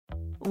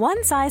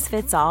One size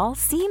fits all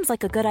seems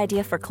like a good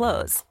idea for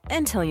clothes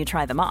until you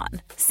try them on.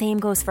 Same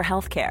goes for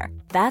healthcare.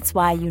 That's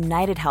why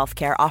United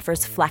Healthcare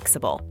offers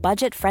flexible,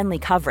 budget-friendly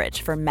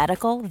coverage for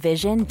medical,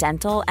 vision,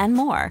 dental, and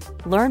more.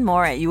 Learn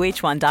more at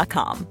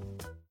uh1.com.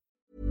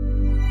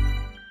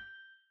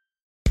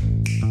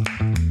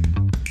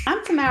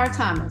 I'm Tamara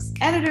Thomas,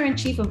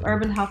 editor-in-chief of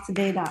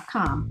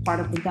UrbanHealthToday.com, part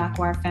of the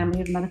DocWire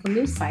family of medical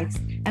news sites,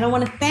 and I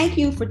want to thank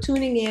you for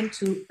tuning in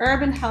to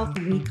Urban Health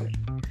Weekly.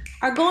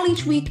 Our goal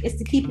each week is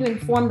to keep you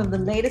informed of the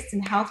latest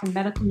in health and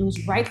medical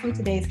news right from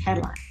today's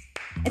headlines.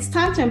 It's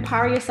time to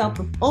empower yourself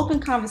with open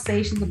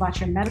conversations about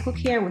your medical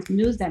care with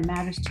news that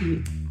matters to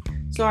you.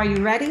 So are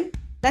you ready?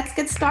 Let's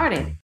get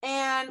started.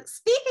 And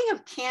speaking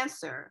of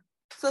cancer,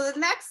 so the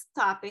next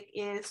topic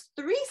is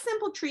 3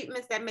 simple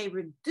treatments that may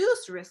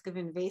reduce risk of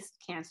invasive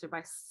cancer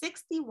by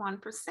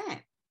 61%.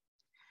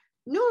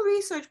 New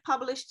research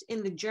published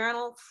in the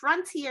journal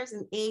Frontiers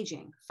in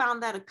Aging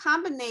found that a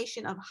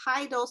combination of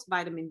high-dose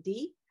vitamin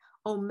D,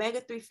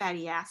 omega-3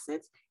 fatty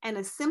acids, and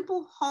a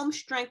simple home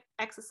strength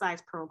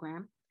exercise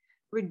program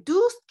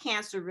reduced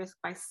cancer risk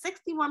by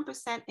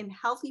 61% in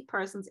healthy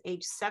persons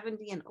aged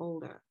 70 and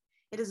older.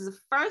 It is the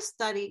first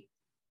study.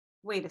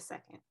 Wait a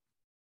second.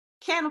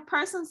 Can a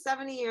person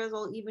 70 years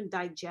old even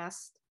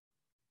digest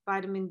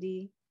vitamin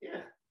D?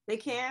 Yeah. They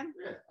can?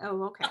 Yeah.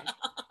 Oh, okay.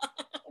 Oh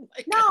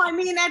No, I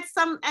mean at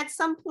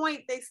some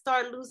point they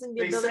start losing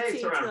the ability They say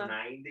it's to around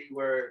 90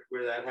 where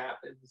that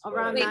happens.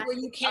 Around Wait, 90. where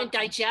you can't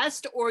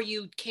digest or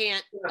you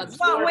can't absorb?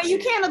 Well, where you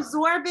can't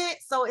absorb it,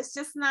 so it's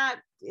just not.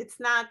 It's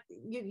not.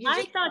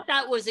 I thought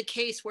that was a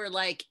case where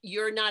like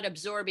you're not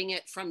absorbing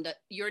it from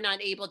you're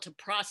not able to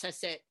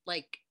process it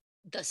like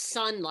the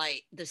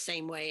sunlight the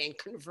same way and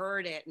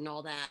convert it and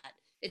all that.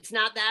 It's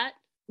not that.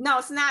 No,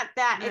 it's not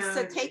that. Yeah, it's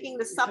so taking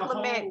the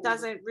supplement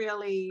doesn't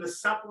really. The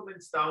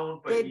supplements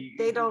don't, but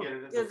they don't. get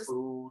it in the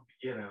food,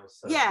 you know.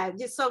 So. Yeah,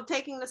 just so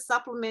taking the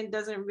supplement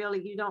doesn't really.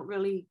 You don't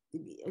really.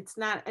 It's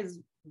not as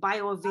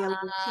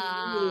bioavailable to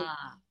you.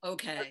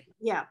 Okay.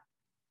 Yeah.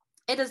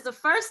 It is the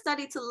first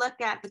study to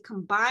look at the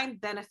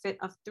combined benefit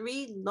of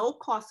 3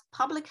 low-cost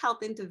public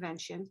health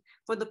interventions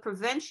for the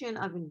prevention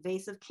of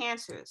invasive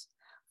cancers.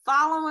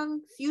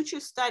 Following future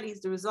studies,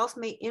 the results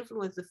may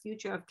influence the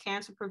future of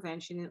cancer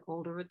prevention in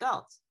older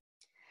adults.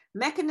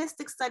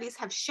 Mechanistic studies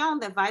have shown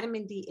that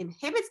vitamin D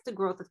inhibits the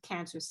growth of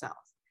cancer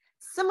cells.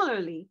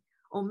 Similarly,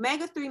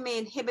 omega-3 may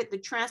inhibit the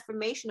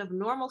transformation of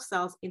normal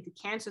cells into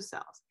cancer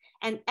cells,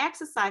 and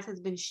exercise has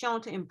been shown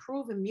to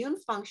improve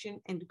immune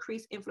function and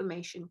decrease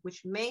inflammation,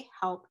 which may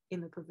help in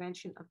the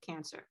prevention of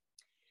cancer.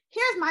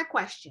 Here's my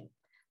question.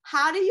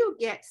 How do you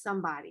get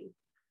somebody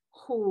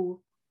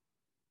who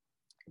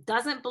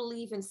doesn't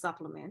believe in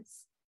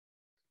supplements,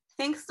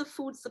 thinks the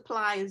food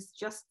supply is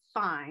just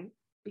fine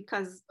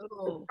because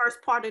the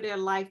first part of their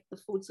life, the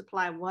food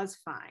supply was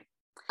fine.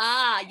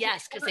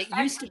 Yes, because it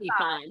used to be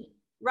fine.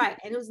 Right,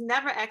 and it was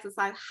never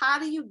exercised. How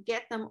do you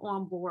get them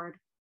on board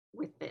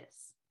with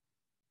this?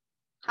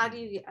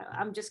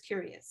 I'm just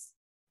curious.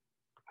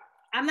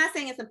 I'm not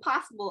saying it's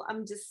impossible.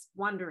 I'm just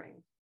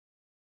wondering.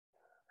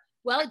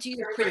 Well, do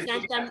you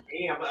present them?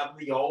 I'm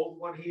the old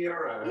one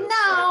here.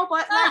 No,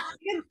 but like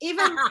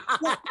even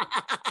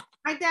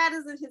my dad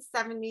is in his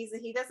 70s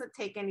and he doesn't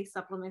take any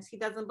supplements. He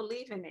doesn't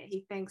believe in it.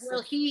 He thinks.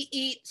 Will he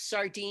eat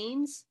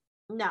sardines?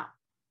 No.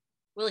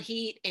 Will he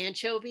eat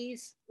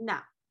anchovies? No.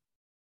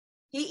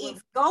 He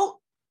eats goat.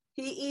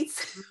 He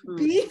eats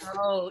beef.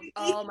 Oh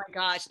my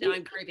gosh! Now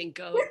I'm craving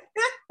goat.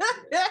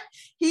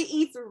 He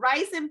eats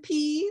rice and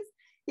peas.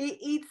 He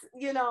eats,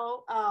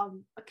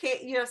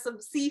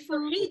 some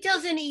seafood. He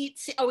doesn't eat.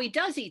 He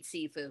does eat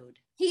seafood.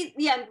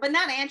 But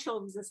not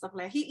anchovies and stuff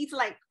like that. He eats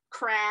like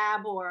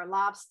crab or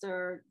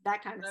lobster,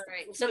 that kind of stuff.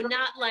 Right. So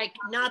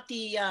not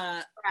the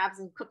crabs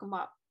and cook them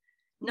up.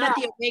 Not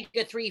the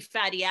omega-3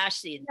 fatty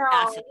acid.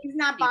 No, he's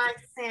not buying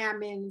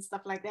salmon and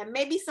stuff like that.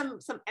 Maybe some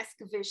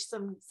escovitch,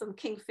 some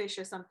kingfish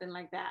or something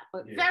like that.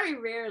 But very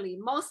rarely.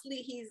 Mostly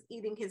he's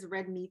eating his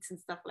red meats and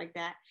stuff like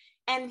that.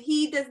 And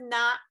he does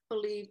not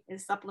believe in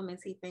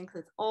supplements. He thinks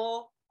it's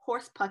all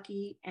horse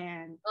pucky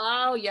and.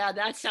 Oh yeah,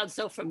 that sounds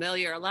so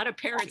familiar. A lot of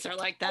parents are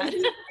like that.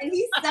 And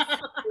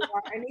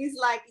he's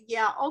like,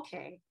 yeah,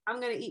 okay,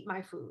 I'm gonna eat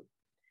my food.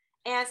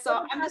 And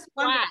so I'm just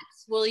wondering.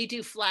 Flax. Will you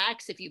do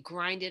flax if you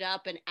grind it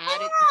up and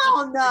add it?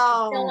 Oh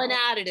no! It's still an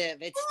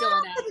additive. It's still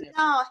an additive.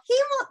 No,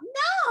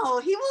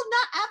 he will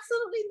not.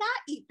 Absolutely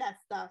not eat that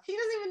stuff. He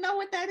doesn't even know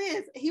what that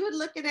is. He would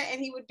look at it and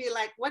he would be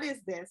like, "What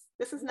is this?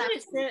 This is not." What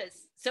is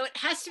this? So it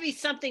has to be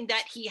something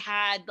that he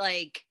had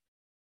like,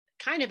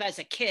 kind of as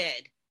a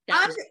kid.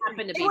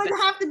 It would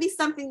have to be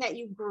something that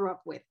you grew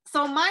up with.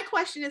 So my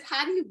question is,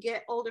 how do you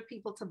get older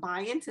people to buy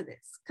into this?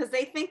 Because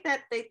they think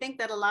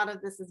that a lot of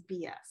this is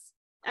BS.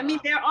 I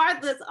mean, there's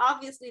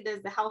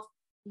the health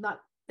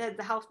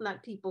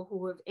nut people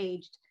who have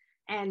aged,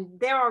 and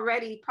they're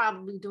already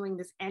probably doing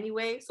this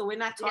anyway. So we're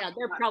not talking. Yeah,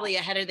 they're probably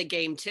ahead of the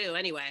game too.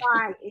 Anyway,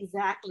 right?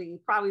 Exactly.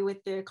 Probably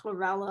with their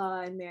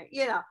chlorella and their,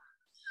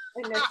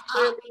 And that's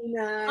really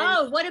none.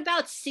 Oh, what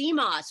about sea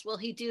moss? Will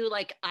he do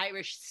like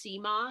Irish sea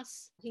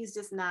moss? He's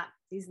not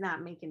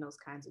making those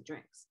kinds of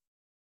drinks.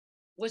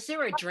 Was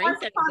there a drink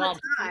that involved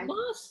sea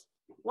moss?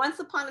 Once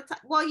upon a time,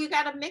 well, you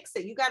got to mix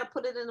it. You got to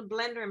put it in a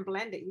blender and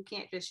blend it. You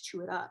can't just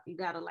chew it up. You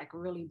got to like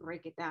really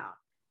break it down.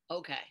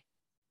 Okay.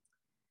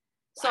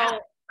 So wow.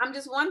 I'm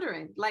just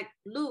wondering, like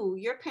Lou,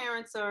 your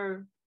parents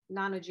are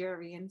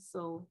non-Nigerian,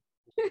 so.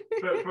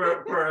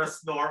 for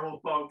us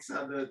normal folks,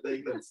 I don't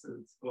think that's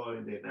going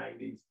in their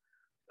 90s.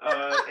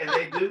 And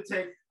they do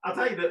take, I'll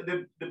tell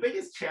you, the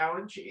biggest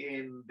challenge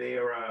in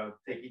their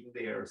taking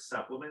their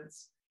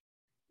supplements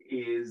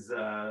is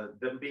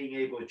them being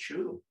able to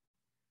chew them.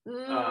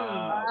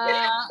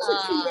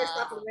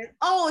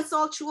 Oh, it's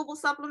all chewable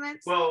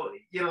supplements? Well,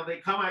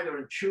 they come either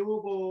in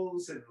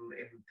chewables and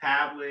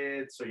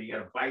tablets, or you got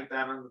to bite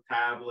down on the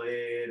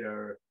tablet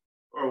or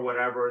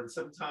whatever. And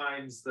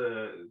sometimes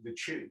the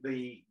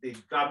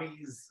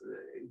gummies,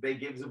 they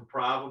give them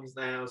problems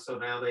now. So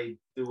now they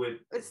do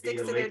it. It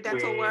sticks to their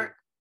dental work.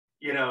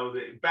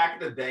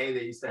 Back in the day,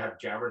 they used to have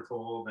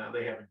Geritol. Now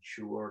they have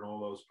Ensure and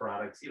all those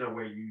products,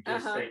 where you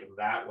just take them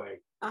that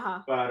way.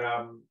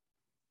 But,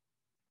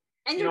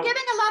 and you're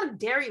getting a lot of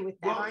dairy with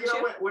that, aren't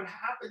you? What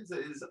happens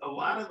is a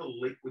lot of the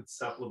liquid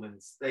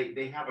supplements,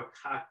 they have a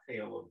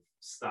cocktail of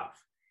stuff.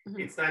 Mm-hmm.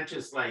 It's not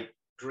just like,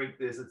 drink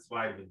this, it's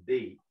vitamin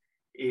D.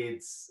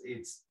 It's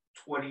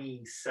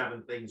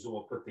 27 things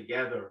all put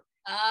together.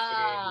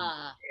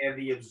 And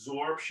the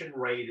absorption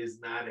rate is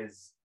not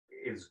as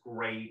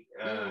great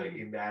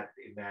in that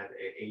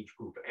age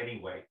group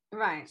anyway.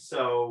 Right.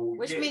 So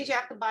which means you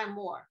have to buy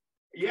more.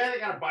 Yeah, they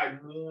gotta buy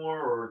more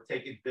or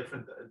take it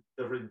different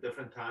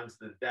times of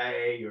the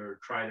day, or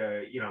try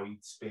to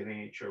eat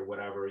spinach or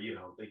whatever,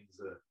 things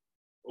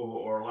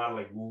or a lot of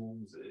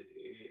legumes,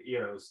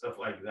 stuff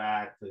like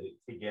that to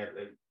get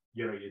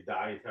your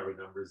dietary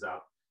numbers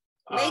up.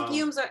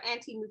 Legumes are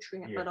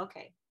anti-nutrient, but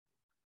okay.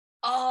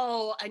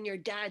 Oh, and your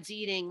dad's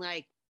eating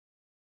like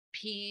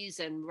peas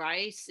and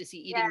rice. Is he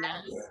eating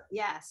that?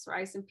 Yes,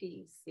 rice and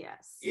peas.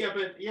 Yes. Yeah,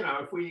 but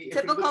if we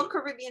typical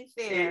Caribbean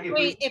fare.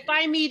 If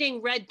I'm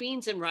eating red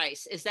beans and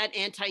rice, is that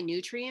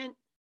anti-nutrient?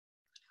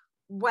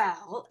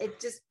 Well,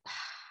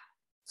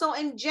 so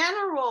in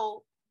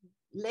general,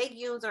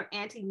 legumes are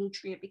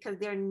anti-nutrient because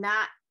they're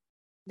not.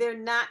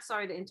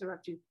 Sorry to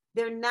interrupt you.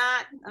 They're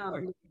not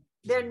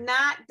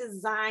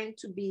designed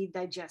to be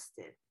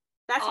digested.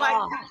 That's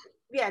why.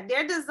 Yeah,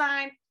 they're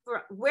designed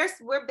for.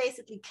 We're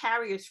basically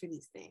carriers for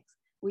these things.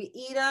 We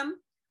eat them,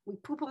 we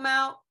poop them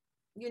out.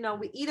 We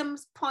eat them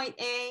point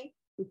A,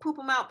 we poop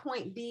them out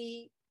point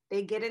B.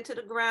 They get into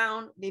the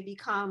ground, they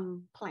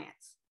become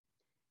plants.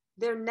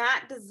 They're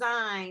not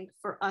designed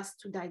for us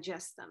to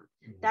digest them.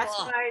 That's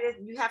why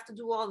you have to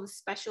do all the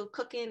special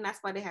cooking. That's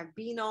why they have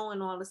Beano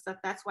and all this stuff.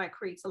 That's why it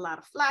creates a lot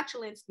of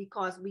flatulence,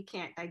 because we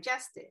can't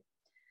digest it.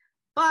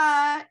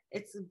 But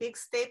it's a big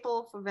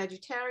staple for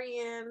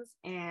vegetarians,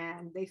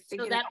 and they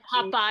figured that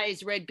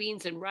Popeyes red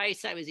beans and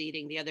rice I was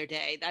eating the other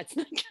day. That's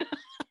not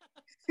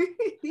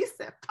You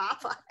said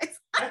Popeyes.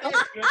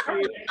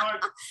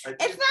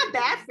 It's not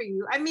bad for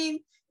you. I mean,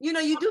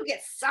 you do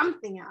get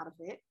something out of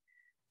it.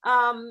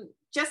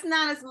 Just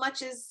not as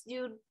much as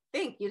you'd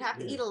think. You'd have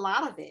to eat a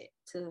lot of it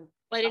to.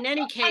 But in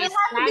any case, it has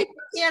to be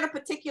prepared a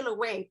particular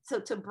way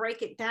to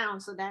break it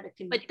down so that it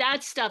can. But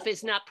that stuff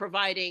is not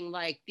providing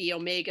like the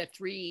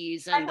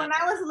omega-3s. Like when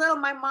I was little,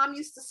 my mom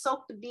used to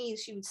soak the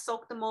beans. She would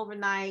soak them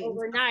overnight.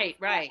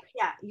 Right?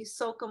 Yeah, you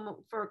soak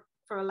them for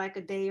like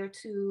a day or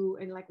two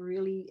and like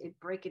really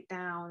break it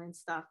down and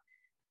stuff.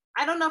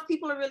 I don't know if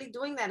people are really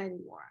doing that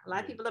anymore. A lot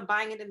of people are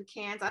buying it in the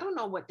cans. I don't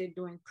know what they're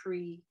doing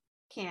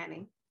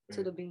pre-canning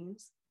to the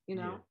beans.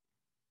 Yeah.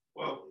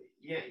 Well.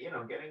 Yeah,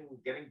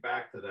 getting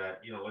back to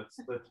that, let's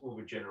move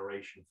a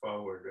generation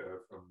forward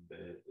from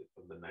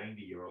the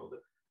 90-year-old.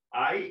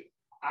 I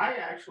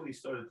actually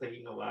started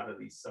taking a lot of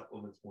these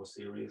supplements more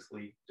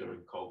seriously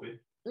during COVID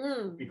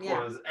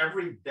because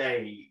every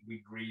day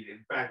we read.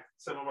 In fact,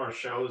 some of our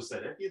shows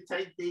said if you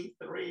take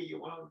D3, you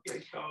won't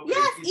get COVID.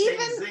 Yes,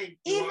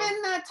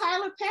 even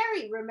Tyler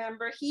Perry.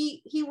 Remember,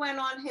 he went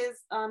on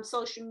his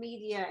social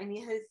media and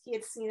he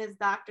had seen his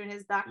doctor, and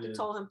his doctor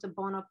told him to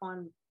bone up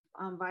on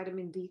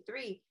vitamin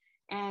D3.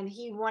 And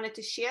he wanted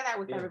to share that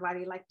with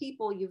everybody. Like,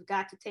 people, you've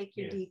got to take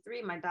your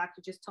D3. My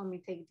doctor just told me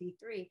to take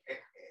D3.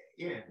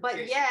 But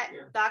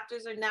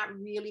doctors are not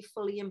really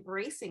fully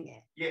embracing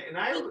it. Yeah, and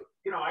I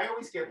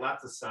always get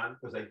lots of sun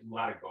because I do a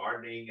lot of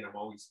gardening and I'm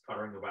always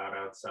puttering about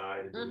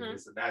outside and doing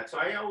this and that. So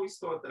I always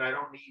thought that I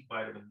don't need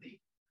vitamin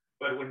D.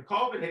 But when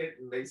COVID hit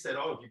and they said,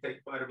 "Oh, if you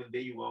take vitamin D,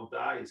 you won't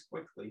die as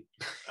quickly,"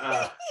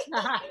 I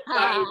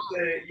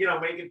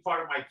make it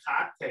part of my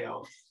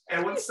cocktail.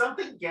 And when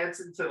something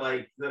gets into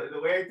like the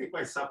way I take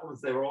my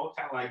supplements, they were all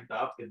kind of lined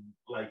up, and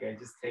like I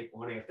just take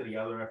one after the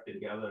other, after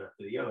the other,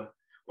 after the other.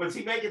 Once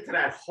you make it to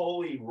that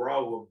holy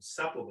row of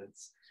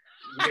supplements,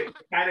 you're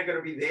kind of going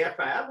to be there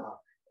forever.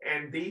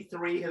 And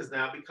D3 has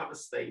now become a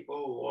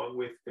staple, along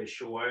with fish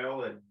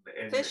oil and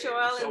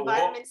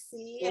vitamin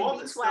C and all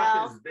B12. This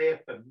stuff is there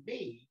for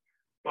me.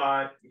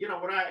 But you know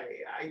what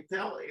I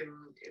tell in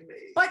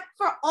But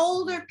for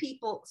older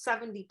people,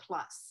 70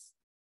 plus.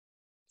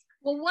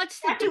 Well, what's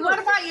the Jackie, deal? what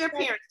about your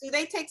parents? Do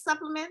they take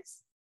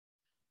supplements?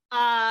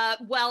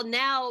 Well,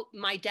 now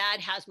my dad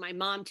has my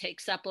mom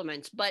take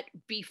supplements, but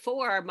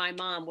before my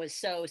mom was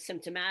so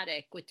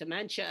symptomatic with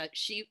dementia,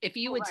 if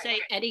you would say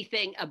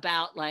anything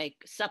about like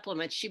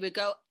supplements, she would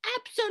go,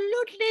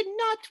 absolutely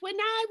not. When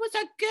I was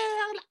a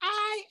girl,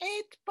 I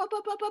ate blah,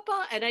 blah, blah, blah,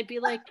 blah. And I'd be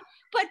like,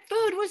 but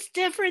food was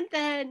different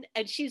then.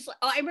 And she's like,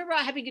 I remember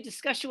having a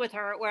discussion with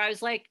her where I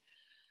was like,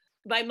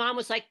 my mom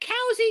was like,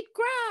 cows eat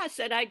grass.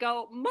 And I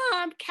go,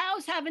 Mom,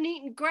 cows haven't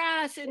eaten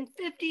grass in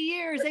 50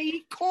 years. They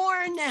eat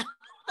corn now.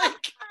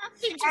 Like,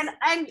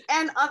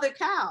 and other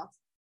cows.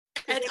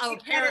 And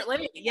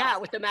apparently, yeah,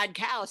 with the mad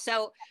cow.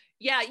 So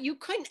yeah, you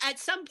couldn't, at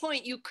some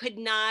point you could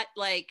not,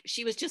 like,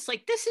 she was just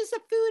like, this is the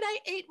food I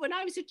ate when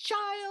I was a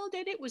child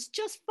and it was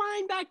just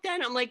fine back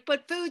then. I'm like,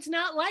 but food's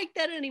not like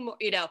that anymore.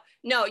 You know,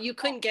 no, you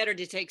couldn't get her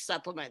to take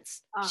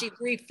supplements. She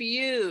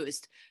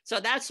refused. So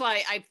that's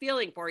why I'm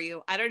feeling for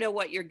you. I don't know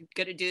what you're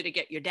going to do to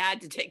get your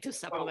dad to take the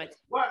supplements.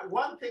 Well,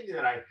 one thing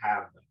that I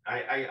have,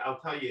 I'll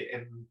tell you,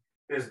 and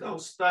there's no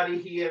study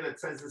here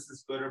that says this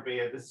is good or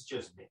bad. This is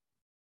just me.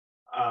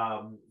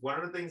 One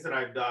of the things that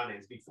I've done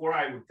is before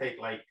I would take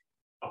like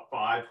a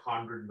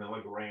 500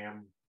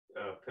 milligram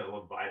pill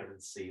of vitamin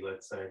C,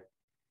 let's say.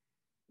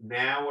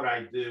 Now what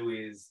I do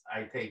is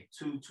I take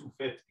two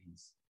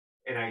 250s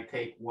and I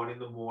take one in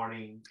the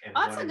morning and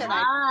that's one a in good the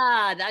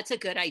idea. That's a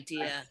good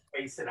idea. I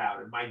space it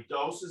out, and my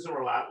doses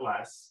are a lot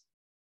less.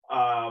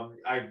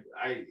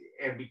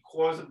 And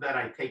because of that,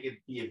 I take it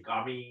via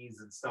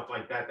gummies and stuff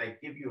like that. They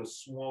give you a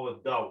smaller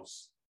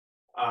dose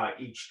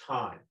each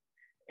time.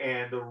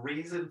 And the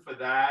reason for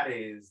that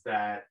is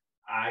that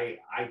I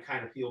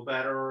kind of feel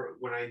better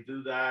when I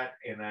do that.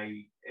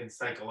 And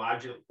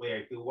psychologically,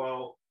 I feel,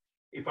 well,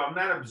 if I'm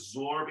not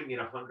absorbing it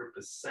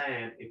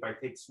 100%, if I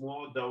take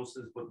smaller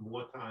doses, but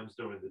more times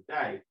during the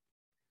day,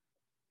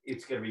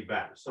 it's going to be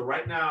better. So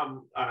right now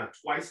I'm on a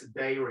twice a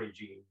day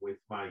regime with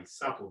my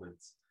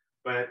supplements,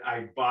 but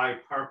I buy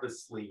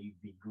purposely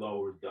the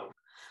lower dose.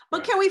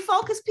 But can we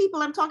focus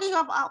people? I'm talking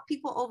about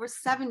people over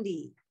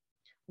 70.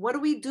 What do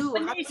we do?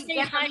 When they say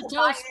high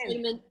dose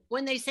vitamin,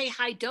 when they say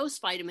high dose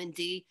vitamin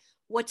D,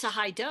 what's a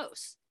high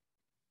dose?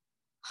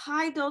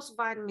 High dose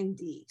vitamin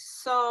D.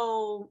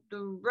 So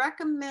the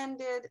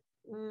recommended,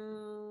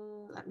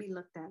 let me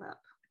look that up.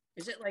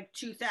 Is it like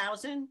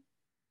 2,000?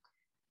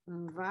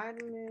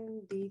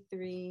 Vitamin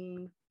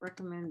D3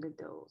 recommended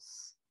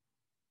dose.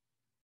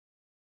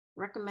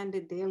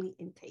 Recommended daily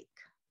intake.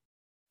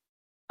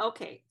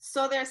 Okay,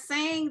 so they're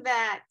saying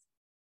that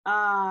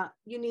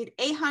you need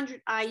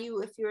 800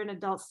 IU if you're an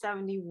adult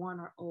 71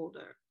 or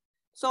older.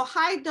 So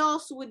high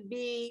dose would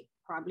be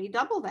probably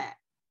double that.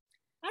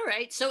 All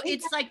right, so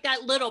it's like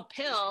that little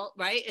pill,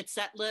 right? It's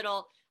that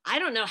little, I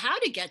don't know how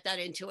to get that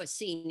into a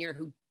senior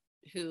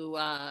who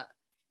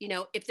you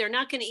know, if they're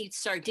not going to eat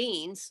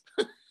sardines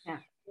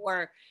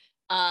or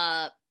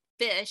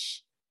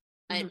fish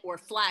or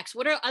flax,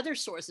 what are other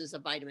sources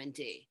of vitamin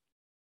D?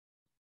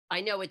 I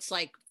know it's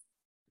like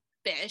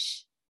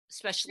fish,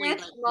 especially like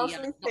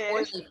the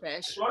oily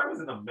fish. I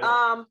was in the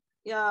middle.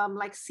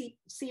 Like sea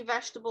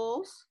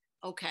vegetables.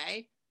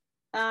 Okay.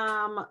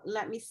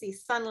 Let me see.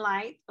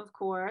 Sunlight, of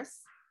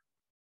course.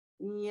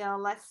 Yeah,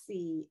 let's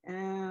see.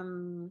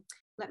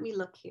 Let me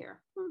look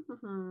here.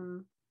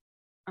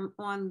 I'm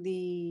on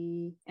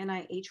the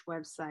NIH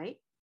website.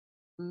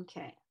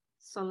 Okay,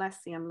 so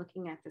let's see. I'm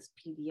looking at this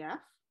PDF.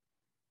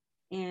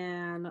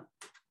 And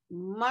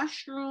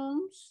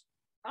mushrooms.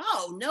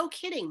 Oh, no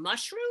kidding.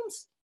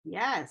 Mushrooms?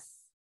 Yes.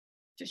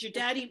 Does your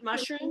dad eat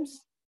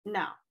mushrooms?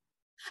 No.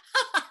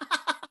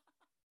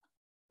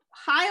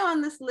 High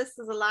on this list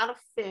is a lot of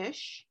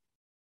fish.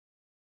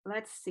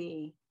 Let's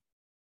see.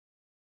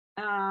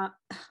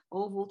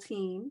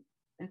 Ovaltine.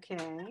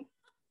 Okay.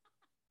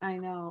 I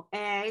know.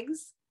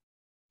 Eggs.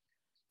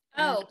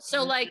 Oh,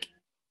 so like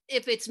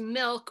if it's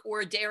milk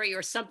or dairy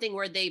or something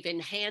where they've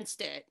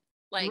enhanced it,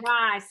 like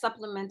right,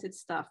 supplemented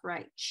stuff,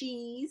 right?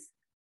 Cheese.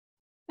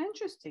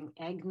 Interesting.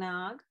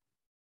 Eggnog.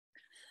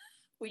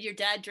 Will your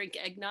dad drink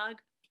eggnog?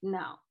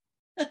 No.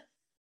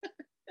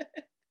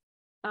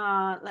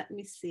 Let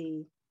me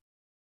see.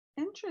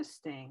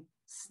 Interesting.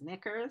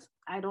 Snickers.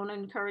 I don't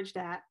encourage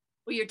that.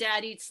 Will your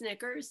dad eat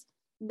Snickers?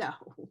 No.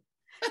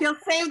 He'll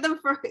save them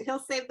for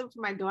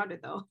my daughter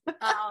though.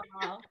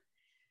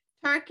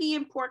 Turkey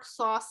and pork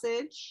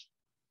sausage.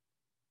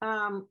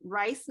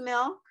 Rice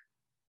milk.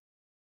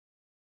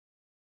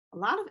 A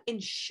lot of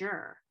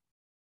Ensure.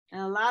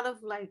 And a lot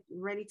of like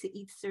ready to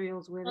eat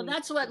cereals. Well,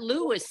 that's what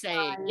Lou was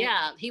saying.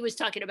 Yeah, he was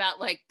talking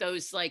about like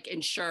those like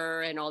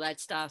Ensure and all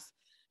that stuff.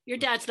 Your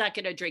dad's not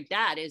going to drink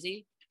that, is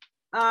he?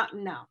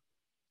 No.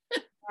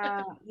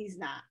 He's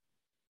not.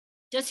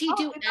 Does he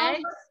do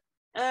eggs?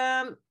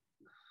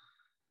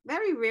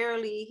 Very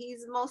rarely.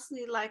 He's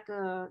mostly like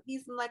a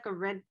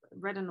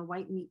red and a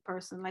white meat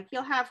person. Like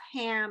he'll have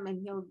ham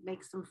and he'll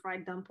make some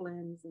fried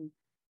dumplings and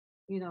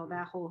you know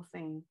that whole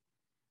thing.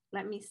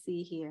 let me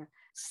see here.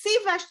 Sea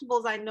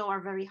vegetables I know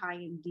are very high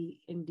in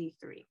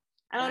D3.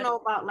 I don't know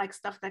about like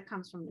stuff that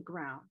comes from the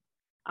ground,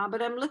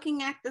 but I'm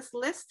looking at this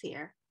list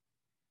here,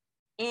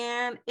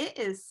 and it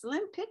is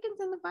slim pickings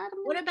in the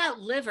vitamin. What about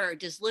liver?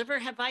 Does liver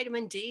have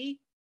vitamin D?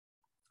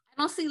 I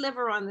don't see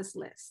liver on this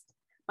list,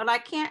 but I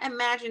can't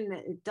imagine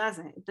that it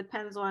doesn't. It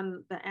depends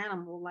on the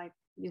animal. Like,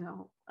 you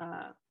know,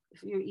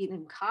 if you're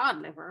eating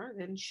cod liver,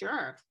 then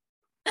sure.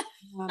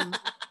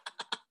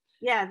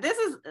 Yeah, this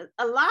is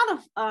a lot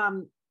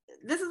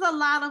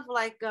of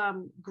like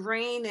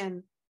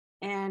grain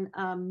and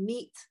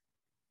meat,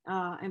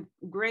 and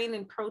grain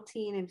and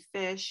protein and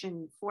fish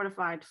and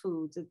fortified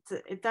foods.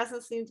 It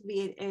doesn't seem to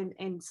be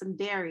in some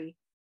dairy,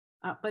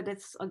 but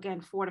it's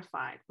again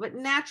fortified, but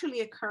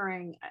naturally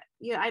occurring.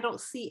 I don't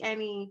see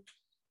any.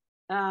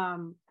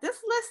 This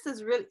list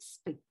is really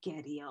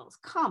SpaghettiOs.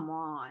 Come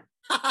on.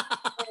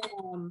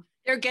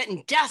 They're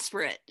getting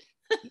desperate.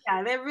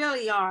 Yeah, they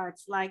really are.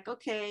 It's like,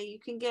 okay, you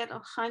can get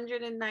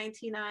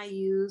 119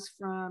 IUs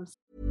from.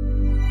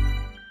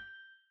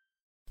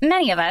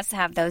 Many of us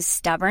have those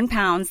stubborn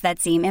pounds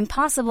that seem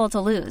impossible to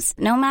lose,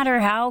 no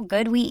matter how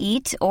good we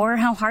eat or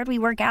how hard we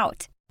work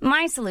out.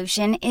 My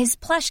solution is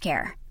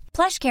PlushCare.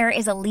 PlushCare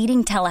is a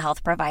leading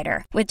telehealth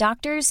provider with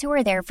doctors who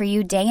are there for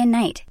you day and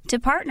night to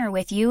partner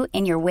with you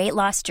in your weight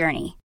loss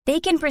journey. They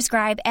can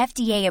prescribe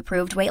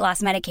FDA-approved weight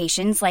loss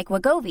medications like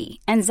Wegovy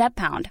and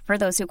Zepbound for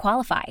those who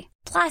qualify.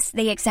 Plus,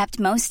 they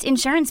accept most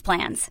insurance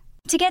plans.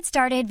 To get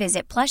started,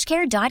 visit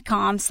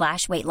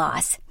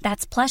plushcare.com/weightloss.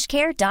 That's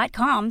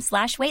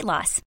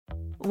plushcare.com/weightloss.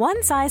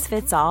 One size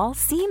fits all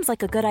seems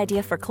like a good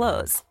idea for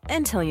clothes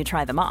until you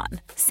try them on.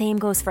 Same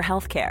goes for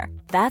healthcare.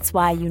 That's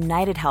why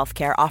United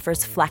Healthcare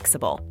offers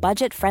flexible,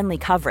 budget-friendly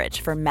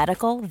coverage for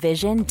medical,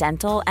 vision,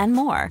 dental, and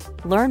more.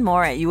 Learn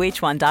more at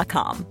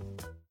uh1.com.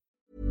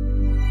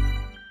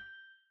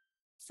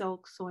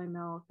 Silk, soy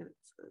milk.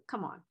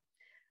 Come on.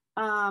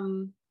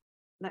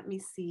 Let me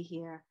see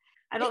here.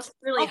 I don't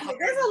really. Okay,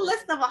 there's a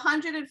list of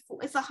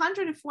 104. It's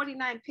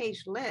 149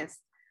 page list.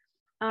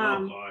 Oh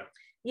Lord.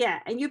 Yeah,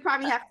 and you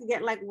probably have to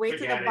get like way to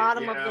the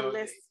bottom of the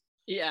list.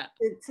 Yeah.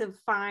 To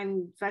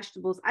find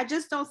vegetables. I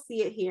just don't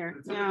see it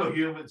here. The typical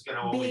human's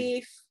gonna only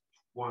beef.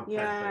 want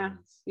Yeah.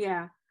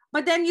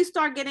 But then you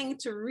start getting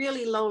into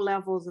really low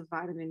levels of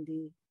vitamin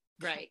D.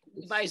 Right.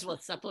 You might as well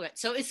supplement.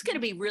 So it's going to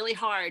be really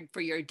hard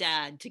for your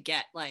dad to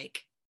get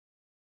like.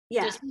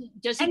 Yeah.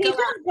 Does he and go he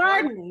does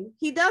gardening.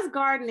 He does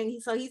gardening.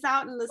 So he's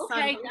out in the sun.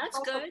 Okay, that's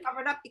good.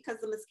 Covered up because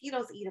the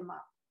mosquitoes eat him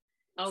up.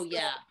 Oh,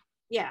 yeah.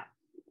 Yeah.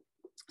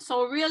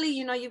 So really,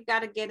 you've got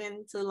to get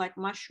into like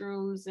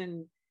mushrooms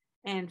and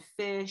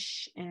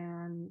fish,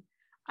 and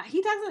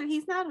he's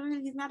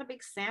not a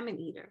big salmon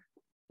eater,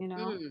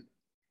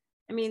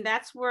 I mean,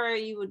 that's where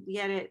you would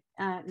get it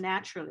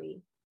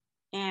naturally,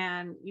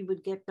 and you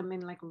would get them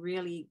in like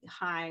really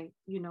high,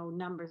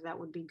 numbers that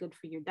would be good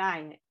for your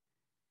diet.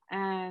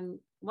 And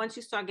once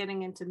you start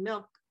getting into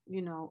milk,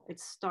 it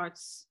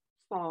starts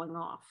falling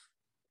off.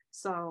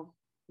 So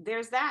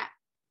there's that.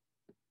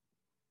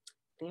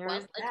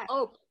 Let's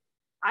hope.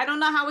 I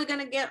don't know how we're going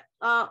to get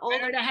older. I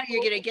don't know how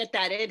you're going to get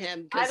that in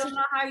him. I don't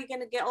know how you're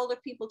going to get older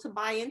people to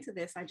buy into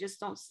this. I just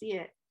don't see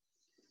it.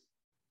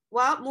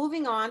 Well,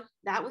 moving on.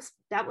 That was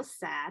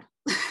sad.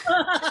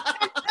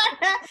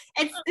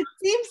 It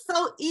seems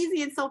so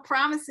easy and so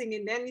promising,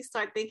 and then you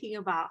start thinking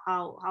about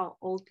how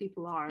old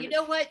people are. You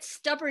know what?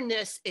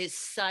 Stubbornness is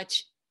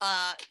such.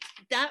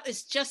 That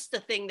is just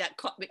the thing that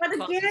caught me. But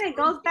again, it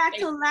goes back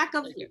to lack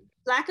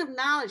of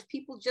knowledge.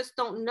 People just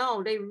don't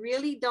know. They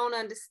really don't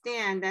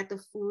understand that the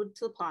food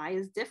supply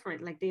is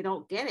different. Like they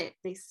don't get it.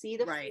 They see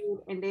the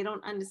food and they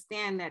don't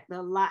understand that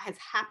a lot has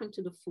happened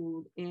to the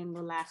food in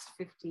the last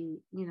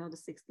 50, to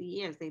 60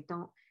 years. They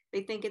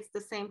think it's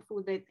the same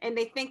food and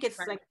they think it's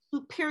like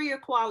superior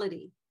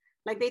quality.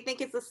 Like they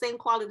think it's the same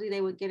quality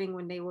they were getting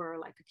when they were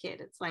like a kid.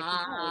 It's like,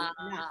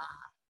 no.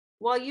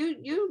 Well,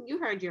 you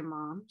heard your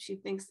mom. She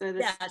thinks that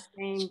it's the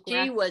same.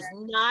 She was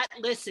not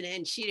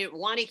listening. She didn't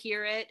want to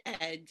hear it,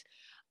 and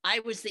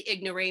I was the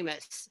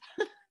ignoramus.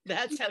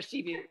 That's how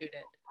she viewed it.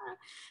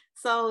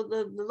 So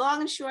the long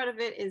and short of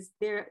it is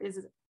there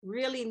is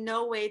really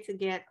no way to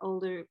get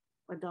older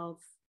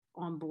adults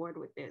on board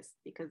with this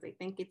because they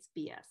think it's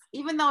BS.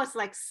 Even though it's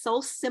like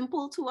so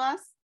simple to us,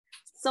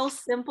 so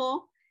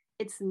simple,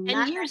 it's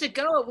not. And years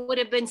ago, it would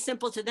have been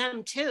simple to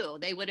them too.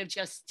 They would have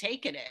just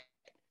taken it.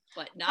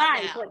 But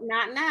not now. But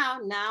not now.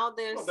 Now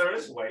there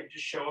is a way.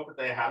 Just show up at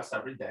their house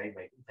every day,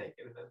 make them take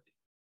it, and then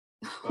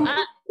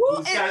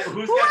who's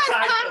got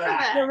time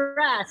for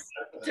that?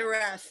 The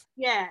rest.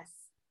 Yes.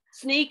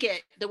 Sneak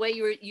it the way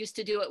you used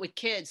to do it with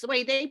kids. The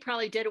way they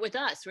probably did it with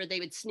us, where they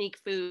would sneak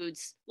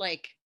foods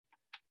like.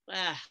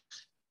 I'm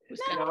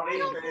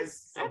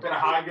gonna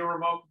hide your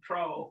remote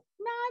control.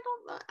 No,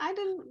 I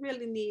don't.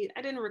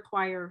 I didn't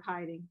require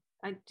hiding.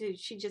 I did.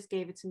 She just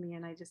gave it to me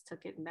and I just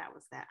took it and that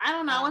was that. I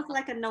don't know. I was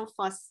like a no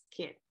fuss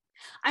kid.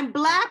 I'm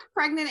Black,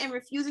 pregnant, and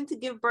refusing to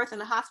give birth in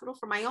the hospital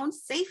for my own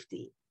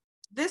safety.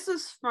 This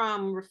is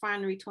from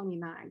Refinery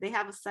 29. They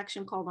have a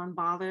section called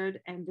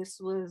Unbothered, and this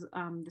was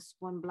this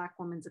one Black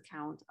woman's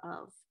account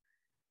of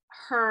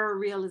her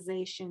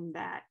realization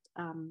that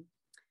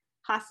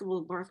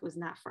hospital birth was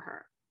not for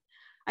her.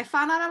 I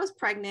found out I was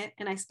pregnant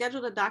and I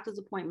scheduled a doctor's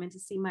appointment to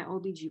see my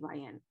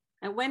OBGYN.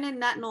 I went in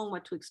not knowing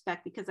what to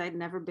expect because I'd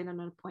never been on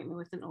an appointment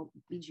with an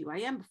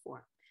OBGYN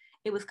before.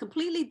 It was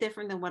completely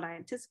different than what I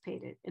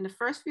anticipated. In the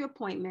first few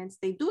appointments,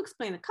 they do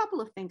explain a couple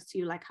of things to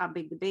you, like how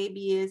big the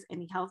baby is,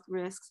 any health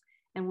risks,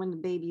 and when the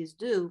baby is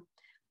due.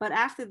 But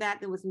after that,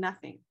 there was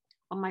nothing.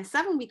 On my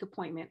 7-week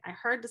appointment, I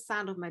heard the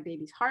sound of my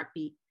baby's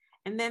heartbeat,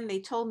 and then they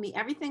told me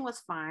everything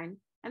was fine,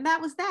 and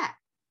that was that.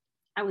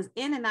 I was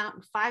in and out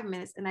in 5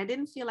 minutes, and I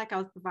didn't feel like I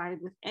was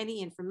provided with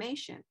any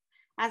information.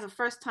 As a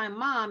first-time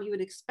mom, you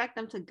would expect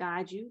them to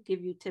guide you,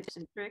 give you tips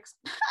and tricks,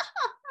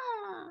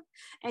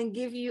 and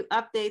give you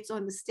updates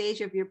on the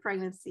stage of your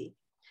pregnancy.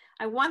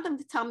 I want them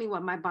to tell me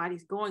what my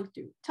body's going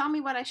through, tell me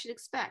what I should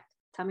expect,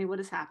 tell me what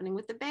is happening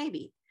with the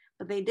baby,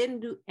 but they didn't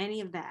do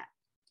any of that.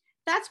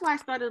 That's why I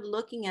started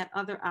looking at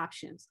other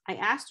options. I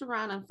asked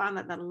around and found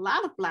out that a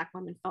lot of Black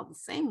women felt the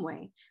same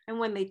way. And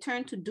when they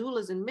turned to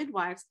doulas and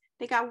midwives,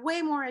 they got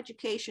way more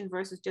education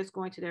versus just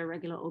going to their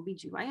regular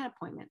OBGYN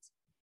appointments.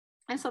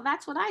 And so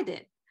that's what I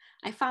did.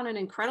 I found an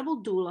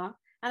incredible doula,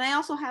 and I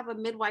also have a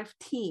midwife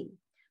team.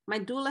 My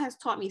doula has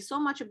taught me so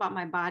much about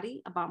my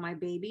body, about my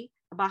baby,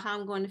 about how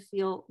I'm going to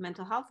feel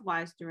mental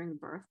health-wise during the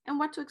birth, and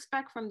what to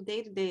expect from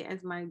day to day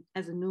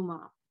as a new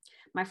mom.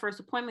 My first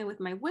appointment with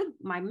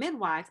my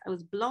midwives, I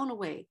was blown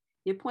away.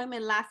 The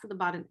appointment lasted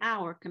about an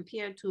hour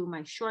compared to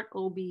my short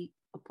OB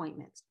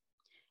appointments.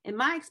 In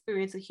my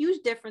experience, a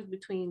huge difference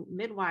between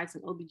midwives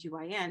and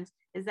OBGYNs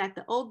is that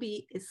the OB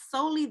is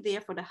solely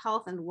there for the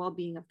health and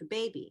well-being of the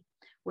baby,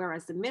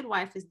 whereas the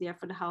midwife is there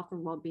for the health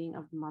and well-being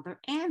of the mother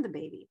and the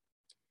baby.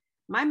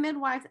 My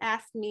midwives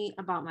asked me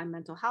about my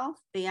mental health.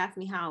 They asked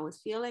me how I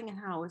was feeling and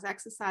how I was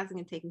exercising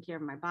and taking care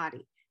of my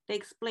body. They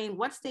explained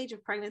what stage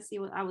of pregnancy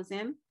I was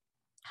in,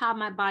 how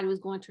my body was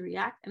going to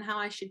react, and how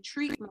I should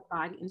treat my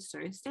body in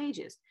certain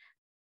stages,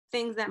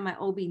 things that my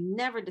OB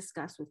never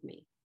discussed with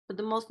me. But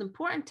the most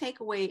important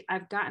takeaway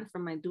I've gotten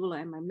from my doula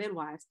and my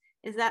midwives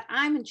is that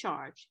I'm in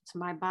charge. It's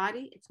my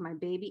body, it's my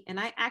baby, and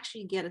I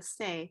actually get a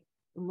say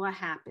in what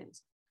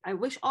happens. I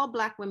wish all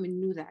Black women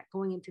knew that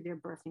going into their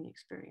birthing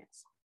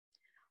experience.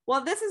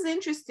 Well, this is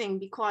interesting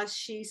because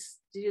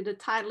the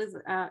title is,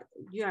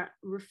 you're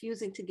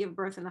refusing to give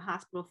birth in the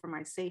hospital for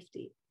my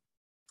safety.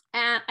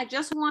 And I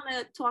just want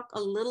to talk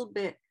a little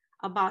bit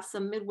about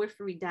some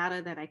midwifery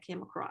data that I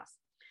came across.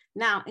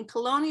 Now, in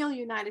colonial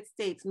United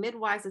States,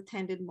 midwives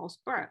attended most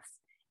births.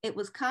 It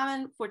was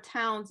common for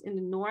towns in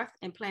the North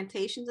and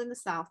plantations in the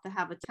South to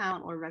have a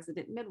town or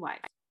resident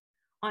midwife.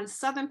 On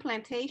Southern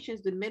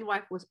plantations, the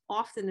midwife was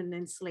often an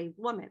enslaved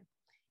woman.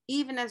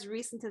 Even as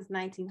recent as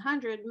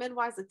 1900,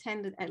 midwives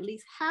attended at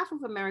least half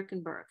of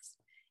American births.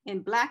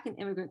 In Black and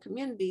immigrant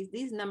communities,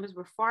 these numbers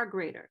were far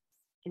greater.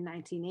 In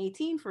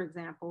 1918, for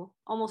example,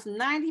 almost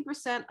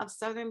 90% of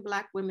Southern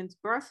Black women's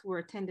births were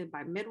attended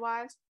by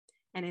midwives.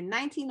 And in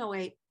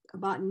 1908,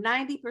 about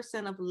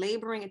 90% of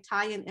laboring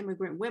Italian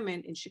immigrant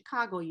women in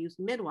Chicago used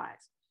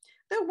midwives.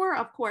 There were,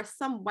 of course,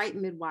 some white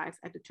midwives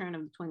at the turn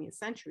of the 20th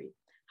century.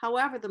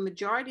 However, the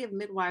majority of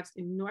midwives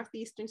in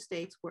Northeastern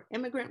states were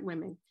immigrant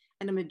women,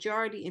 and the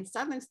majority in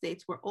Southern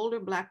states were older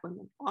Black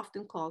women,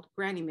 often called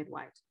granny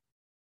midwives.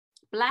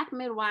 Black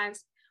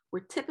midwives were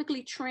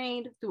typically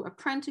trained through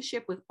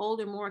apprenticeship with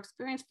older, more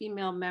experienced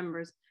female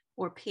members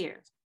or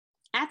peers.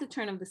 At the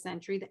turn of the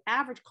century, the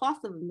average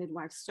cost of a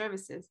midwife's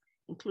services,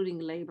 including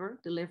labor,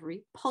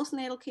 delivery,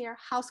 postnatal care,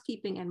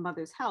 housekeeping, and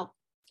mother's health,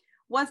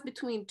 was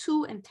between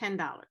 $2 and $10.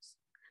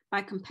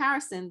 By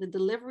comparison, the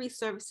delivery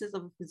services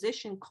of a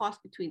physician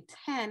cost between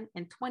 $10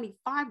 and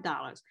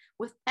 $25,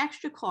 with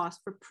extra costs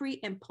for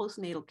pre- and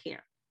postnatal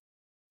care.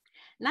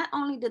 Not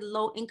only did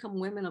low-income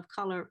women of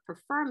color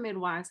prefer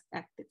midwives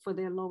for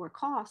their lower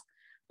costs,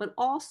 but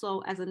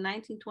also, as a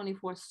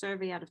 1924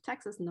 survey out of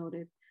Texas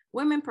noted,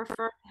 women preferred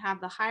to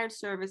have the hired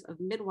service of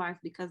midwives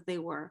because they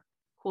were,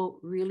 quote,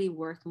 really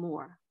worth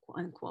more,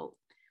 unquote,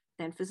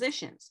 than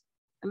physicians.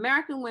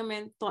 American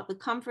women thought the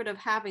comfort of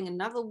having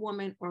another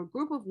woman or a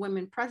group of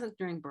women present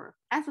during birth,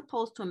 as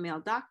opposed to a male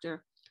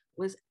doctor,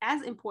 was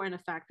as important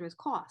a factor as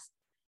cost.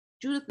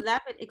 Judith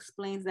Levitt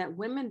explains that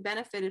women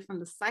benefited from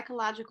the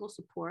psychological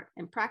support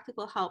and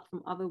practical help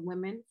from other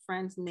women,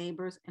 friends,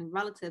 neighbors, and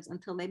relatives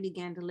until they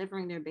began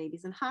delivering their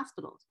babies in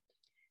hospitals.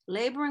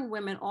 Laboring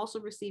women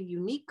also received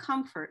unique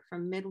comfort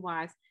from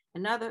midwives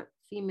and other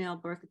female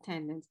birth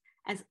attendants,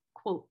 as,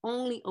 quote,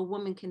 only a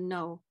woman can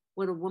know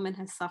what a woman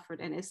has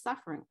suffered and is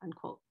suffering,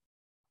 unquote.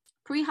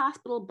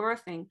 Pre-hospital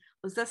birthing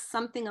was thus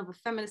something of a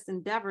feminist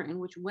endeavor in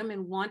which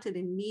women wanted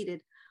and needed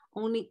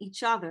only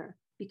each other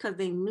because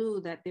they knew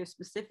that their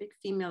specific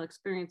female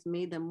experience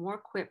made them more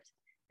equipped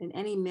than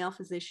any male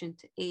physician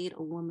to aid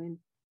a woman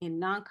in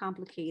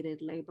non-complicated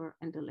labor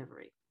and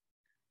delivery.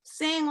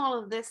 Saying all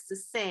of this to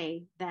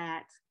say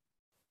that,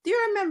 do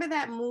you remember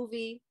that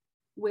movie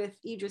with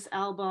Idris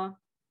Elba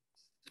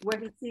where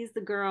he sees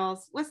the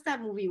girls? What's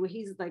that movie where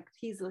he's like,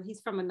 he's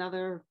from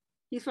another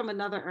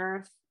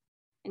Earth?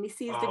 and he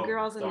sees the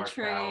girls in the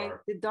train,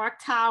 Tower. the dark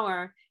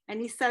tower, and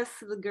he says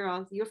to the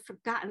girls, "You've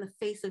forgotten the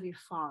face of your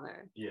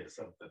father." Yeah,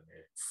 something.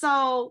 Yeah.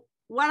 So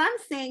what I'm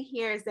saying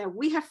here is that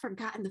we have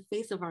forgotten the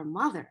face of our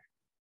mother,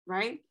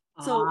 right?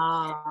 So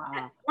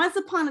once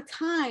upon a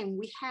time,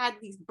 we had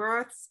these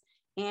births,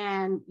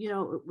 and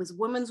it was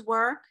women's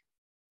work,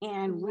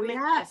 and women.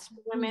 Yes,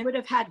 we would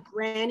have had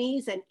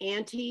grannies and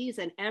aunties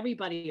and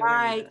everybody around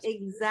Right, us.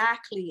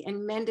 exactly.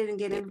 And men didn't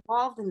get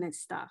involved in this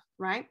stuff,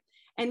 right?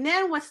 And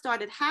then what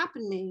started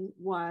happening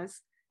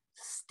was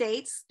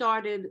states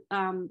started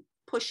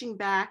pushing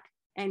back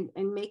and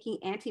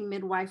making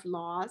anti-midwife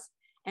laws.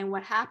 And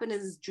what happened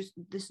is just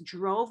this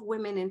drove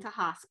women into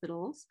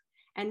hospitals.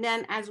 And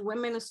then as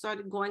women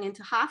started going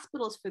into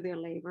hospitals for their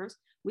labors,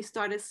 we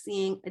started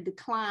seeing a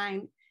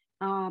decline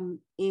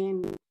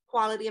in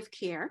quality of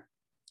care.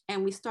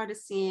 And we started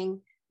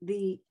seeing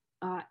the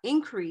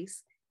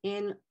increase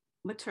in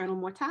maternal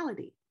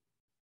mortality.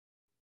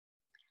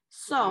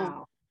 So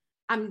wow.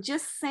 I'm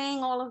just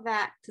saying all of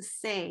that to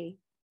say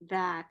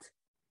that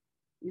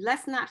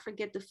let's not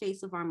forget the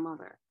face of our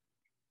mother.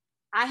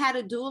 I had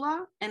a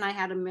doula and I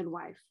had a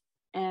midwife,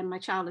 and my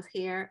child is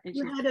here. And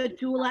you had a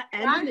doula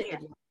and a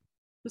midwife.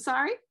 I'm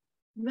sorry?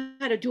 You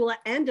had a doula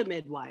and a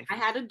midwife. I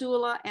had a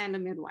doula and a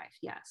midwife,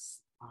 yes.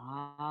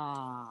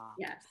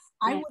 Yes.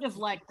 I would have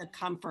liked the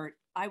comfort.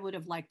 I would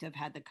have liked to have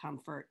had the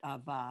comfort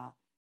of a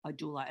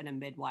doula and a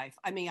midwife.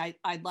 I mean,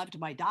 I loved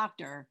my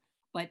doctor,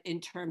 but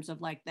in terms of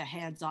like the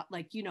hands-on,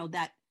 like,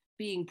 that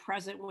being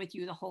present with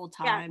you the whole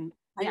time,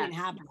 I didn't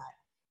have that.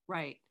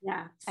 Right.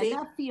 Yeah. See?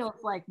 And that feels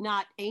like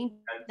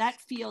that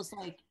feels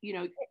like,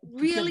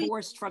 really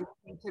divorced from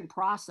the ancient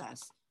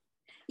process.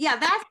 Yeah,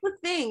 that's the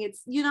thing.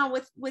 It's,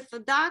 with the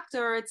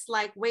doctor, it's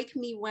like, wake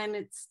me when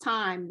it's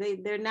time.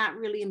 They're not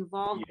really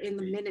involved in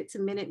the minute to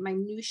minute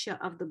minutia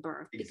of the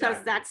birth,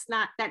 because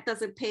that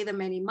doesn't pay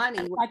them any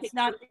money.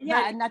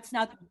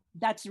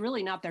 That's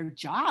really not their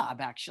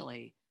job,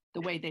 actually,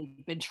 the way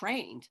they've been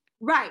trained.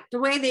 Right. The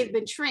way they've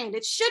been trained.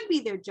 It should be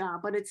their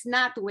job, but it's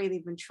not the way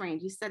they've been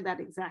trained. You said that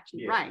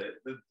exactly right.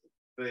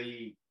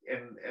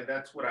 And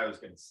that's what I was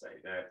going to say,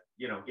 that,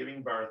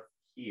 giving birth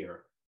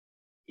here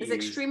is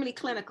extremely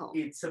clinical.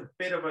 It's a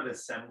bit of an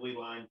assembly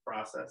line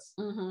process.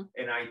 Mm-hmm.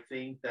 And I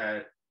think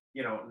that,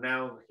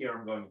 now here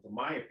I'm going to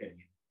my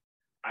opinion.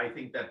 I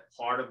think that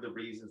part of the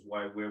reasons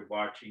why we're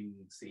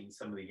seeing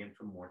some of the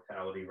infant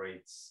mortality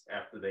rates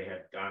after they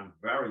had gone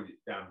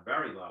down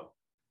very low,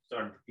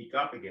 starting to peak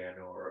up again,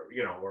 or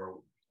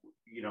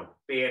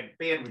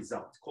bad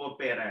results, call it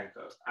bad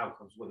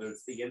outcomes, whether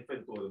it's the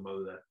infant or the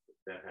mother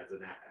that has a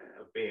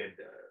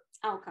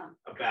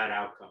bad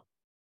outcome,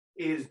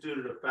 is due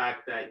to the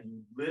fact that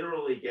you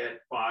literally get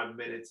 5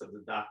 minutes of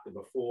the doctor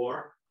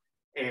before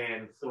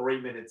and 3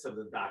 minutes of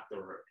the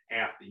doctor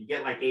after. You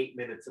get like 8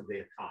 minutes of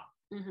their time.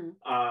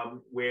 Mm-hmm.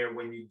 Where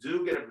when you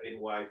do get a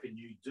midwife and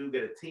you do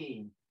get a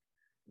team,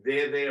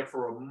 they're there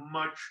for a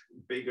much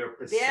bigger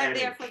percentage. They're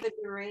there for the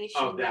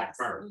duration of that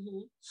birth. Mm-hmm.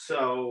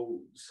 So,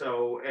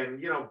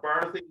 and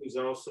birthing was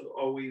also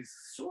always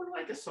sort of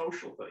like a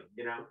social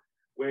thing,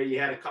 where you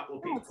had a couple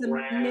of people. It's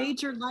a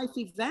major life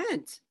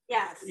event.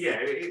 Yes. Yeah,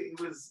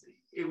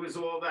 it was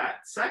all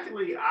that.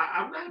 Secondly,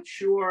 I'm not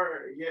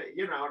sure,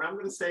 and I'm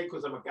going to say,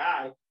 because I'm a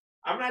guy,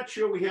 I'm not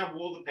sure we have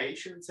all the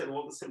patience and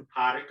all the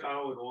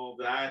simpatico and all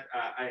that.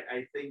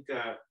 I think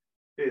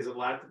there's a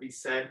lot to be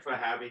said for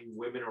having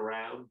women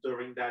around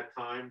during that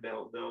time.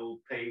 They'll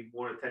pay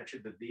more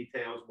attention to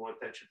details, more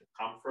attention to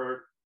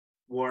comfort,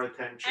 more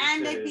attention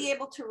and they'd be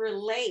able to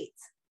relate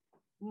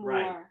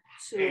more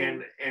to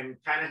and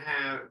kind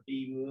of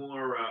be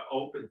more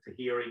open to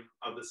hearing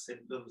other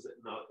symptoms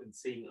and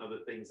seeing other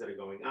things that are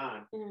going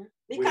on. Mm-hmm.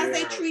 Because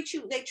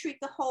they treat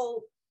the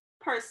whole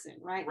person,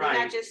 right? They're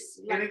not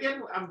just and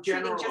again, I'm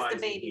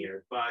generalizing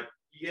here, but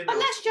but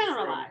let's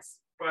generalize.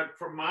 But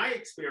from my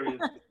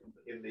experience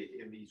in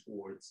these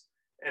wards,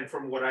 and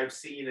from what I've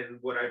seen and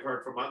what I've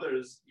heard from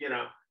others,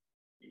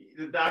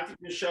 the doctor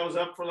just shows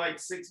up for like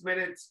 6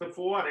 minutes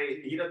before.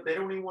 They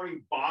don't even want to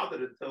be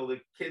bothered until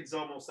the kid's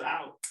almost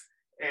out.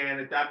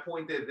 And at that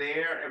point, they're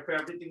there. If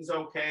everything's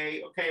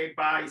okay,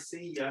 bye,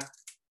 see ya.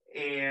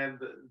 And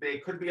there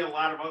could be a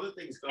lot of other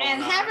things going on.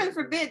 And heaven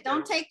forbid,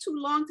 don't take too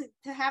long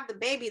to have the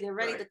baby. They're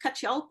ready to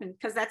cut you open,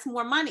 because that's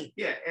more money.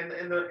 Yeah, and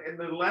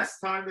the less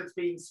time that's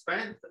being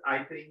spent,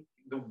 I think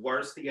the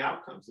worse the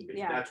outcomes will be.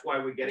 Yeah. That's why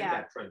we're getting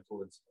that trend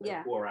towards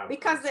poor outcomes.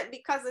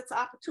 Because it's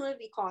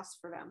opportunity cost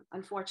for them,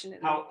 unfortunately.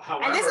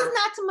 However, and this is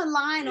not to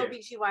malign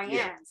OBGYNs.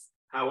 Yeah.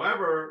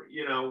 However,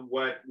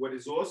 what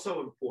is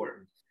also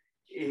important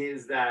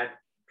is that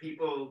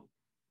people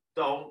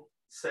don't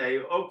say,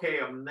 okay,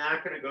 I'm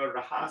not going to go to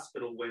the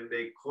hospital when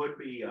there could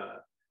be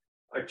a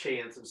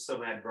chance of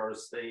some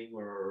adverse thing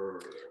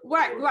or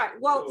right.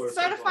 Well,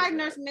 certified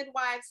nurse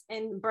midwives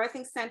and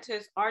birthing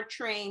centers are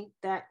trained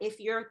that if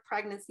your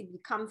pregnancy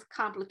becomes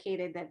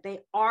complicated, that they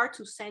are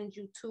to send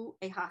you to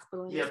a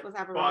hospital. And yeah, but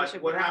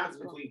what happens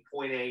between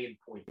point A and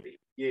point B?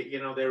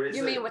 There is.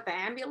 You mean with the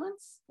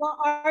ambulance? Well,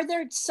 are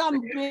there some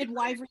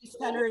midwifery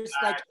centers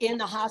like in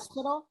the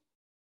hospital?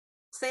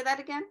 Say that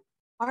again.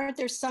 Aren't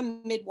there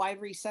some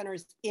midwifery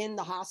centers in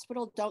the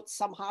hospital? Don't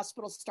some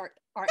hospitals start?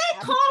 They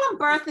call them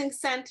birthing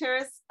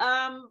centers,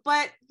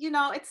 but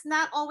it's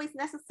not always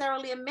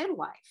necessarily a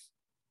midwife.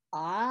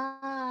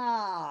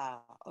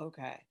 Ah,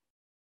 okay.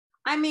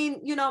 I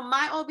mean,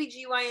 my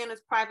OBGYN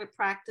is private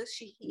practice.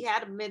 He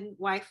had a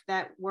midwife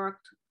that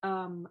worked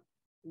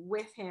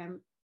with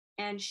him,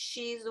 and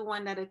she's the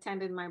one that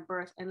attended my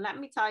birth. And let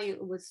me tell you,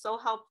 it was so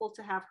helpful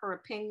to have her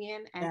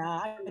opinion. And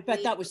I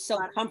bet that was so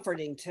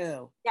comforting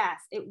too. Yes,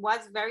 it was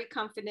very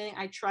comforting.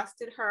 I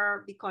trusted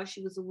her because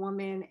she was a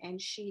woman, and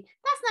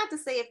that's not to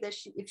say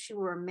if she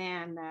were a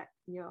man that,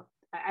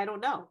 I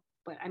don't know.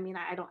 But I mean,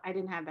 I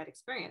didn't have that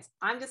experience.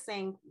 I'm just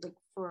saying, like,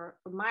 for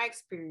my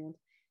experience,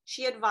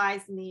 she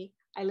advised me.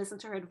 I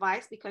listened to her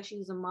advice because she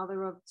was a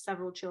mother of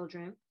several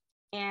children,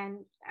 and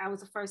I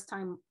was a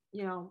first-time,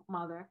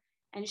 mother,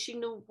 and she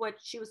knew what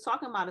she was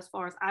talking about as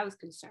far as I was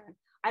concerned.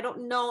 I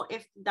don't know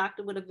if the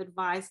doctor would have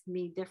advised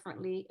me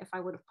differently if I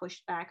would have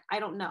pushed back. I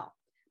don't know,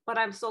 but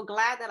I'm so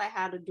glad that I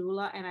had a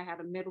doula and I had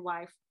a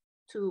midwife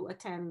to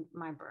attend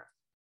my birth.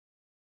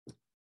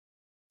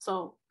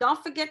 So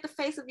don't forget the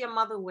face of your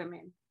mother,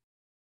 women.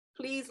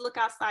 Please look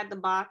outside the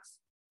box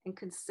and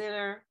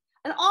consider.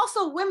 And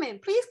also, women,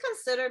 please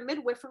consider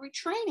midwifery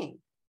training.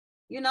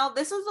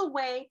 This is a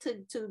way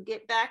to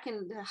get back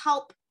and to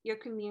help your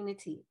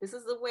community. This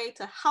is a way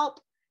to help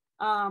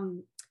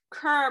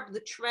curb the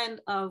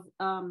trend of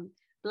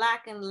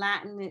Black and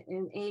Latin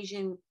and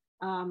Asian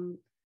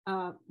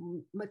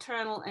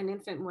maternal and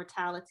infant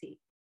mortality.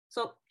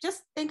 So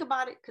just think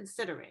about it,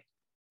 consider it,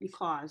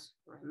 because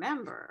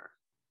remember,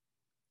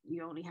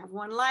 you only have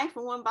one life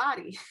and one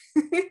body.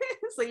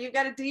 So you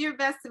got to do your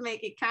best to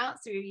make it count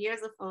so your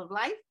years are full of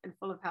life and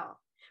full of health.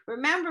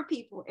 Remember,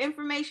 people,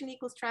 information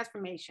equals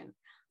transformation.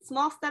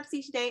 Small steps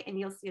each day and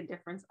you'll see a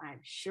difference. I'm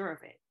sure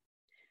of it.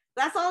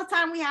 That's all the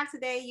time we have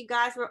today. You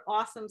guys were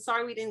awesome.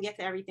 Sorry we didn't get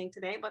to everything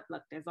today, but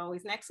look, there's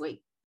always next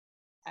week.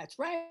 That's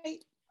right.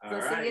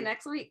 We'll see you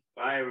next week.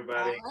 Bye,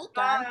 everybody.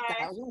 Bye.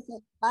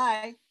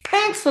 Bye.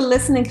 Thanks for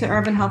listening to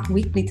Urban Health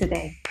Weekly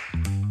today.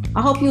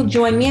 I hope you'll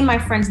join me and my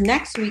friends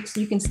next week so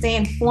you can stay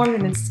informed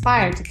and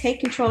inspired to take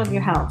control of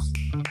your health.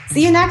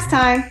 See you next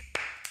time.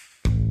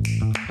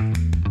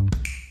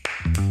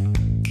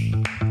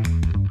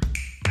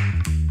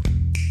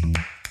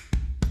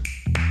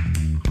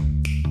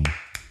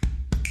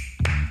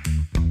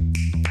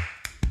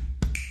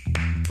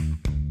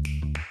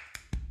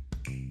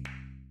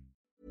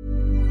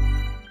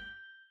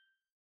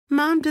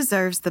 Mom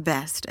deserves the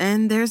best,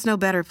 and there's no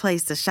better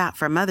place to shop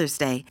for Mother's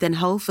Day than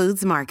Whole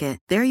Foods Market.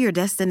 They're your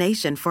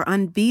destination for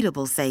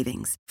unbeatable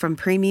savings, from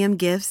premium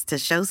gifts to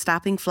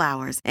show-stopping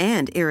flowers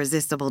and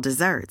irresistible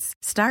desserts.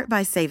 Start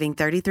by saving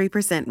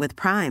 33% with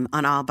Prime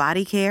on all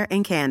body care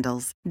and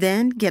candles.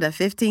 Then get a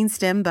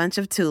 15-stem bunch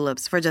of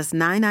tulips for just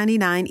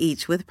 $9.99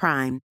 each with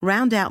Prime.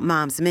 Round out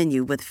Mom's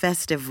menu with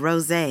festive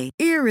rosé,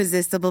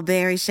 irresistible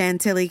berry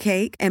chantilly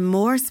cake, and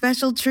more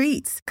special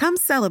treats. Come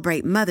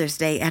celebrate Mother's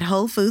Day at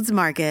Whole Foods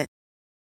Market.